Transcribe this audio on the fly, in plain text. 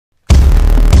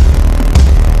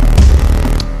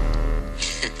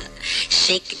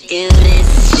She could do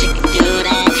this, she could do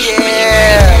that.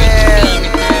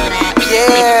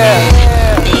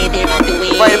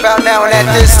 Right about now and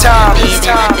at this time,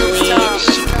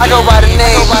 I go by the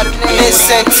name Nizz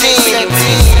Sentine.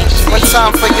 One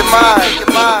time for your mind.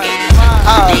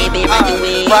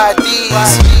 Ride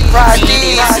Deeze.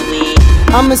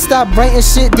 I'ma stop writing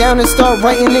shit down and start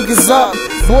writing niggas up.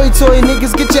 Boy toy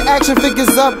niggas, get your action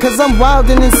figures up, cause I'm wild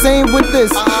and insane with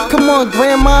this. Come on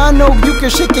grandma, I know you can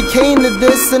shake your cane to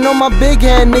this. And on my big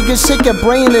head niggas, shake your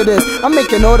brain to this. I'm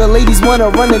making all the ladies wanna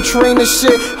run and train and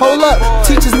shit. Hold up,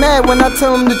 teachers mad when I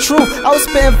tell them the truth. I was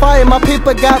spitting fire, my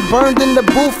paper got burned in the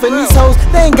booth. And these hoes,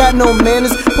 they ain't got no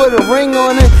manners, put a ring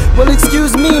on it. Well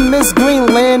excuse me, Miss Green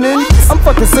Lantern, I'm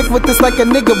fucking sick with this like a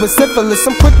nigga with syphilis.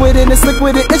 I'm quick with it and slick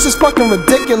with it, it's just fucking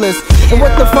ridiculous. And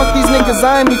what the fuck these niggas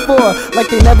eyeing me for? Like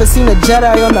they never seen a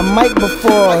Jedi on the mic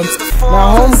before.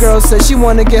 Now homegirl said she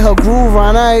wanna get her groove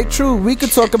on. Alright, true, we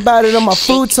could talk about it on my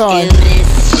futon.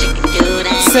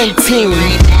 Sentine,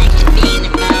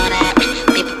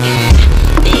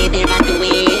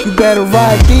 you better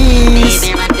ride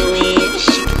these.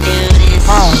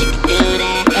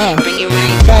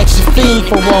 Got you feeling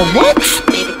for what?